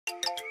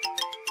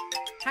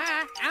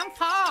Hi, I'm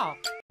Paul.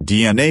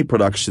 DNA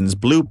Productions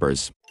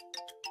bloopers.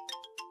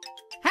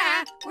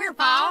 Hi, we're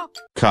Paul.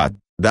 Cut.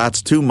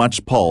 That's too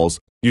much Pauls.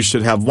 You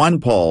should have one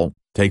Paul.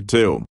 Take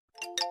two.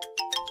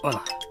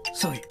 Hola,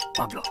 soy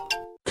Pablo.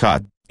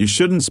 Cut. You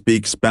shouldn't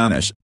speak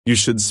Spanish. You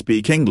should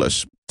speak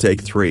English.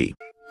 Take three.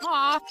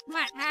 Aw,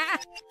 my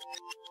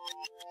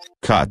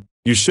Cut.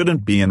 You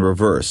shouldn't be in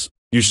reverse.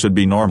 You should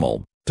be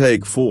normal.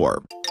 Take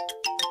four.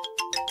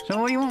 So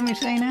what do you want me to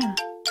say now?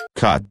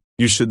 Cut.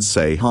 You should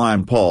say hi,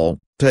 I'm Paul.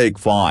 Take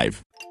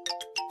five.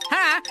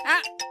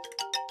 Hi,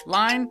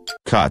 Line?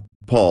 Cut.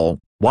 Paul,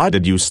 why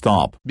did you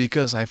stop?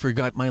 Because I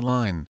forgot my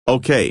line.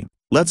 Okay,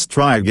 let's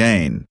try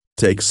again.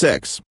 Take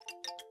six.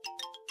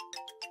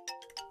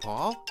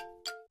 Paul?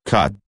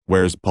 Cut.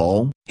 Where's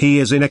Paul? He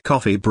is in a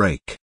coffee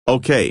break.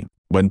 Okay,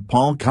 when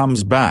Paul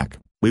comes back,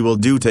 we will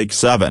do take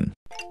seven.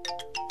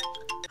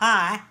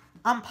 Hi,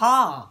 I'm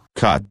Paul.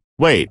 Cut.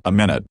 Wait a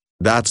minute.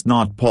 That's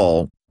not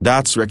Paul.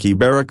 That's Ricky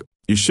Barrick.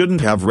 You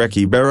shouldn't have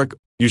Ricky Barrick.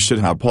 You should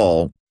have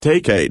Paul.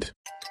 Take eight.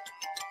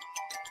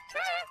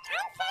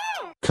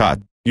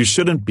 Cut. You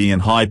shouldn't be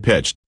in high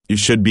pitched. You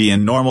should be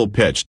in normal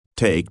pitched.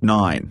 Take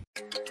nine.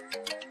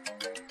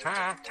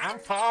 Hi, I'm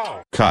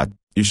Paul. Cut.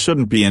 You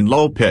shouldn't be in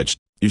low pitched.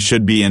 You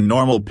should be in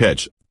normal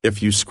pitch.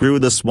 If you screw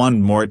this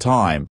one more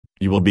time,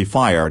 you will be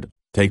fired.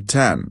 Take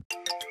 10.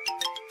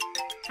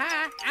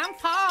 Hi, I'm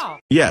Paul.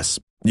 Yes,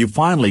 you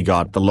finally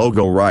got the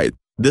logo right.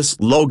 This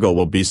logo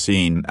will be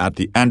seen at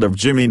the end of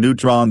Jimmy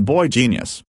Neutron Boy Genius.